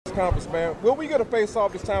conference, man. Will we get a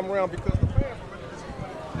face-off this time around? Because the fans were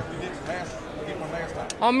really disappointed that we didn't get one last time.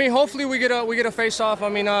 I mean, hopefully we get a face-off. I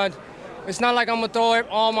mean, it's not like I'm gonna throw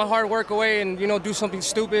all my hard work away and do something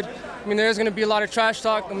stupid. I mean, there's gonna be a lot of trash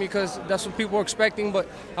talk because that's what people are expecting. But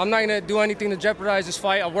I'm not gonna do anything to jeopardize this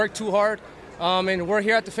fight. I worked too hard, and we're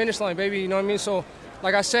here at the finish line, baby. You know what I mean? So,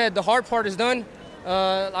 like I said, the hard part is done.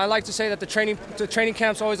 I like to say that the training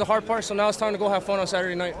camp's always the hard part. So now it's time to go have fun on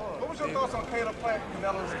Saturday night. What was your thoughts on Caleb Plant and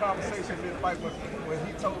Canelo's conversation mid-fight when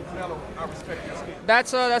he told Canelo, "I respect your skin"?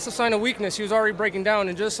 That's a sign of weakness. He was already breaking down,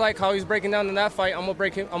 and just like how he's breaking down in that fight, I'm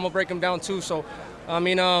gonna break him down too. So, I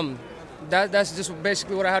mean, that's just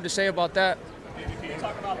basically what I have to say about that. Can you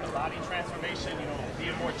talk about the body transformation?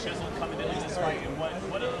 Being more chiseled coming into this fight, and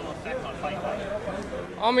what it'll affect on fight night?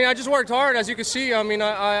 I mean, I just worked hard, as you can see. I mean,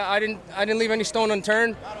 I didn't leave any stone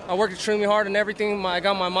unturned. I worked extremely hard on everything. I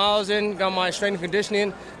got my miles in, got my strength and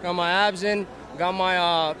conditioning, got my abs in, got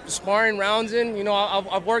my sparring rounds in.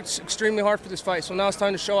 I've worked extremely hard for this fight. So now it's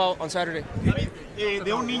time to show out on Saturday.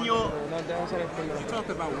 De un niño, you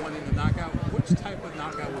talked about wanting the knockout. Which type of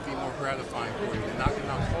knockout would be more gratifying for you? To knock him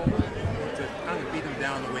out cold, or to kind of beat him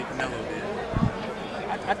down the way Canelo did?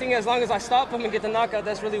 I think as long as I stop him and get the knockout,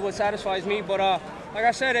 that's really what satisfies me. But like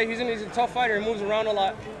I said, he's a tough fighter. He moves around a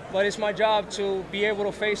lot. But it's my job to be able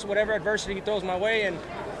to face whatever adversity he throws my way, and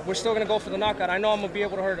we're still going to go for the knockout. I know I'm going to be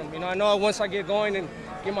able to hurt him. I know once I get going and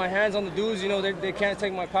get my hands on the dudes, they can't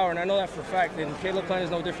take my power, and I know that for a fact, and Caleb Plant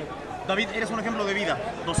is no different. David, eres un ejemplo de vida,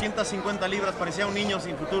 250 libras, parecía un niño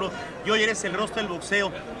sin futuro, y hoy eres el rostro del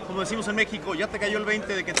boxeo. Como decimos en México, ya te cayó el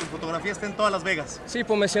 20 de que tu fotografía esté en todas Las Vegas. Sí,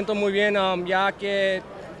 pues me siento muy bien, ya que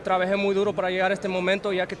trabajé muy duro para llegar a este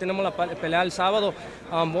momento, ya que tenemos la pelea el sábado,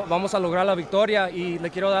 vamos a lograr la victoria y le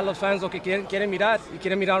quiero dar a los fans lo que quieren mirar, y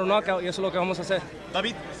quieren mirar un knockout, y eso es lo que vamos a hacer.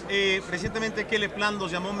 David, recientemente Caleb Plant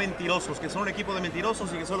los llamó mentirosos, que son un equipo de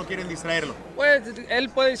mentirosos y que solo quieren distraerlo. Pues él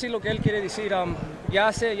puede decir lo que él quiere decir,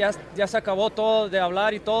 ya se acabó todo de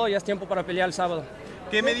hablar y todo, ya es tiempo para pelear el sábado.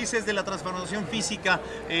 ¿Qué me dices de la transformación física?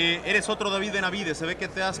 Eres otro David Benavidez, se ve que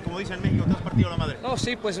como dicen en México, te has partido la madre. No,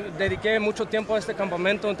 sí, pues dediqué mucho tiempo a este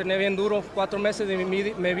campamento, entrené bien duro, 4 meses de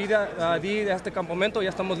mi vida di a este campamento, ya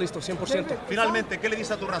estamos listos, 100%. Finalmente, ¿qué le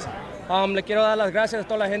dices a tu raza? Le quiero dar las gracias a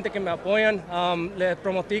toda la gente que me apoyan, le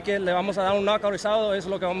prometí que le vamos a dar un knockout el sábado, eso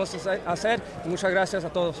es lo que vamos a hacer, y muchas gracias a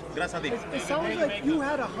todos. Gracias a ti. It sounds like you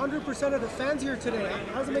had 100% of the fans here today.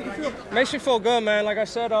 How does it make you feel? Makes me feel good, man. Like I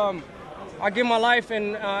said, I give my life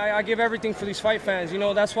and I give everything for these fight fans.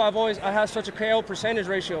 That's why I have such a KO percentage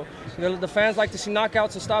ratio. The fans like to see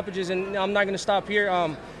knockouts and stoppages, and I'm not going to stop here.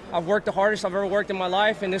 I've worked the hardest I've ever worked in my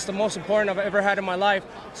life, and it's the most important I've ever had in my life.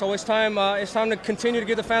 So it's time to continue to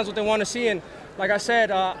give the fans what they want to see. And like I said,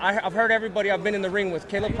 I've heard everybody I've been in the ring with.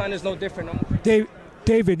 Caleb Plant is no different.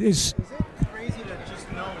 David, is it crazy to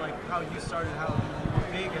just know how you started, how you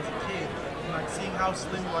were big as a kid, and seeing how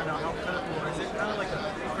slim you are now, how cut up you are? Is it kind of like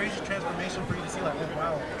a crazy transformation for you to see, oh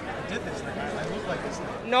wow, I did this, I look like this now?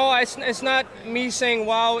 No, it's not me saying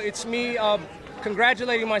wow, it's me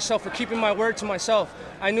congratulating myself for keeping my word to myself.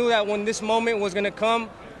 I knew that when this moment was going to come,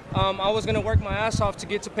 I was going to work my ass off to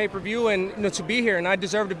get to pay-per-view and to be here, and I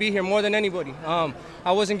deserve to be here more than anybody.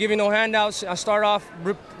 I wasn't giving no handouts. I started off,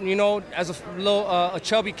 as a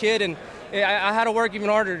chubby kid, and I had to work even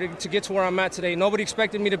harder to get to where I'm at today. Nobody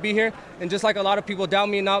expected me to be here, and just like a lot of people doubt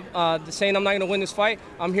me, not saying I'm not going to win this fight,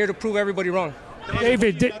 I'm here to prove everybody wrong.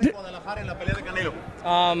 David,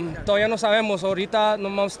 todavía no sabemos, ahorita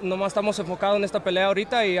nomás estamos enfocados en esta pelea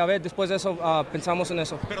ahorita y a ver, después de eso pensamos en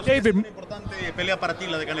eso. Pero sí, es una importante pelea para ti,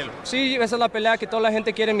 la de Canelo. Sí, esa es la pelea que toda la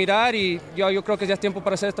gente quiere mirar y yo creo que ya es tiempo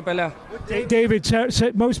para hacer esta pelea. David,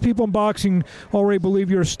 most people in boxing already believe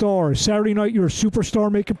you're a star. Saturday night, you're a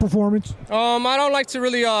superstar making performance? I don't like to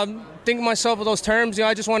really think of myself with those terms.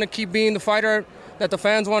 I just want to keep being the fighter that the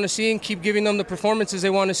fans want to see and keep giving them the performances they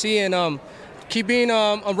want to see, and keep being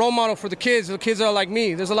a role model for the kids. The kids are like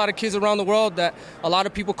me. There's a lot of kids around the world that a lot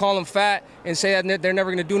of people call them fat and say that they're never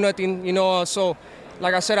going to do nothing, so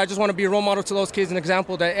like I said, I just want to be a role model to those kids, an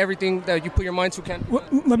example that everything that you put your mind to can.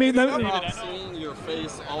 Let me seeing your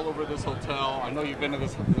face all over this hotel. I know you've been to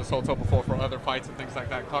this hotel before for other fights and things like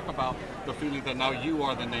that. Talk about the feeling that now you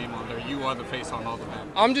are the name on there. You are the face on all the map.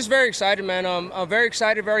 I'm just very excited, man. I'm very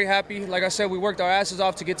excited, very happy. Like I said, we worked our asses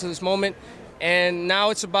off to get to this moment. And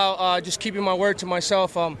now it's about just keeping my word to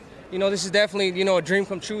myself. This is definitely, a dream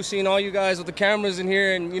come true, seeing all you guys with the cameras in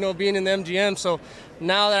here and, being in the MGM. So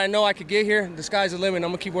now that I know I could get here, the sky's the limit. I'm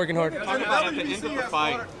going to keep working hard. Talk about at the end of the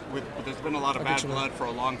fight, there's been a lot of bad blood for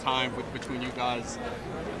a long time between you guys.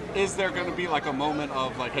 Is there going to be like a moment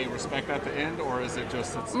of like, hey, respect at the end, or is it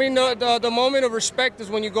just? I mean, the moment of respect is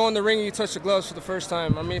when you go in the ring and you touch the gloves for the first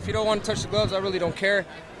time. I mean, if you don't want to touch the gloves, I really don't care.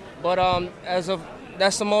 But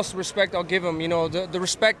that's the most respect I'll give him. You know, the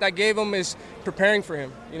respect I gave him is preparing for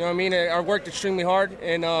him. You know what I mean? I worked extremely hard,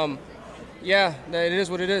 and yeah, it is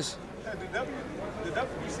what it is. The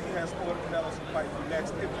WBC has ordered Canelo to fight you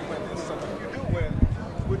next if you win this. So if you do win,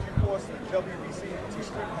 would you force the WBC to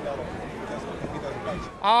strip Canelo if he doesn't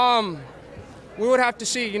fight you? We would have to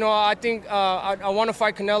see. You know, I think I want to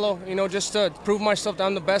fight Canelo, you know, just to prove myself that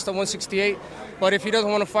I'm the best at 168. But if he doesn't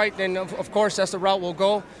want to fight, then of course that's the route we'll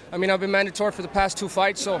go. I mean, I've been mandatory for the past 2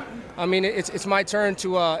 fights, so I mean it's my turn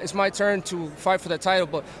to fight for that title.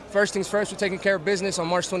 But first things first, we're taking care of business on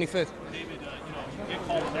March 25th. David, you get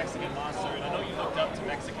called the Mexican monster, and I know you looked up to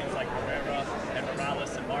Mexicans like Herrera and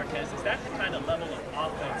Morales and Marquez. Is that the kind of level of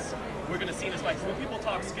offense we're going to see in this fight? When people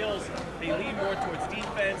talk skills, they lean more towards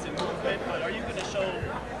defense and movement, but are you going to show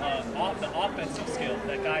the offensive skill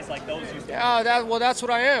that guys like those used to? Yeah, that's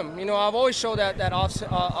what I am. You know, I've always showed that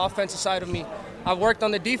offensive side of me. I've worked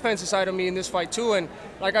on the defensive side of me in this fight too, and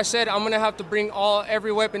like I said, I'm going to have to bring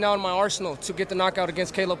every weapon out in my arsenal to get the knockout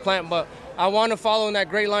against Caleb Plant, but I want to follow in that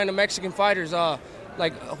great line of Mexican fighters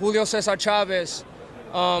like Julio Cesar Chavez,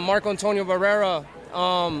 Marco Antonio Barrera,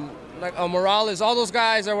 like Morales, all those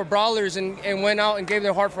guys that were brawlers and went out and gave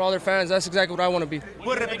their heart for all their fans. That's exactly what I want to be.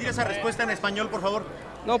 ¿Puede repetir esa respuesta en español, por favor?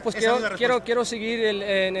 No, pues quiero seguir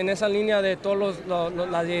en esa línea de todas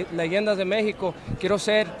las leyendas de México. Quiero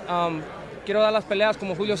dar las peleas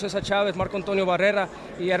como Julio César Chávez, Marco Antonio Barrera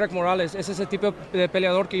y Eric Morales. Ese es el tipo de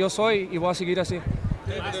peleador que yo soy y voy a seguir así.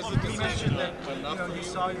 You mentioned that you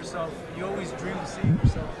saw yourself, you always dreamed of seeing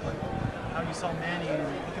yourself, like how you saw Manny, and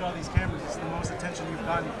look at all these cameras, it's the most attention you've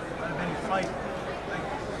gotten out of any fight. Like,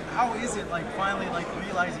 how is it like finally like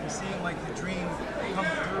realizing, seeing like the dream come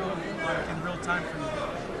through like in real time for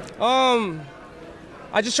you?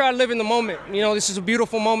 I just try to live in the moment. You know, this is a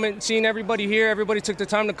beautiful moment, seeing everybody here. Everybody took the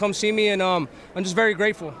time to come see me, and I'm just very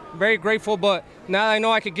grateful. Very grateful, but now that I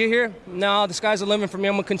know I could get here, now the sky's the limit for me.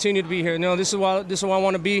 I'm going to continue to be here. You know, this is where I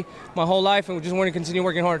want to be my whole life, and we just want to continue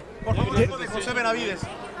working hard. Por favor, de José Benavidez.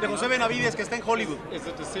 De José Benavidez, que está en Hollywood. Is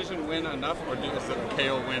the decision win enough, or is it a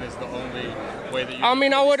KO win is the only way that you? I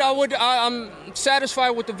mean, I'm satisfied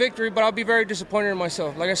with the victory, but I'll be very disappointed in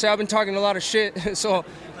myself. Like I said, I've been talking a lot of shit, so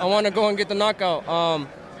I want to go and get the knockout.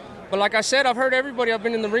 But like I said, I've heard everybody I've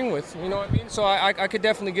been in the ring with. You know what I mean? So I could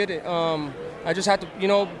definitely get it. I just have to, you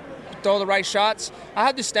know, throw the right shots. I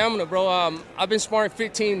have the stamina, bro. I've been sparring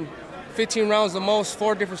 15 rounds the most,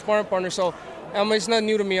 4 different sparring partners. So it's nothing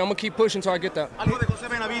new to me. I'm going to keep pushing until I get that. Algo de José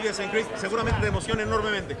Benavidez, seguramente te emociona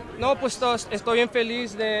enormemente. No, pues estoy bien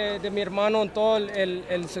feliz de mi hermano en todo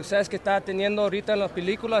el suceso que está teniendo ahorita en las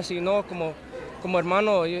películas y no como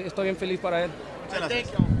hermano, estoy bien feliz para él. Muchas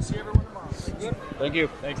gracias. Thank you.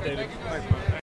 Thanks, David.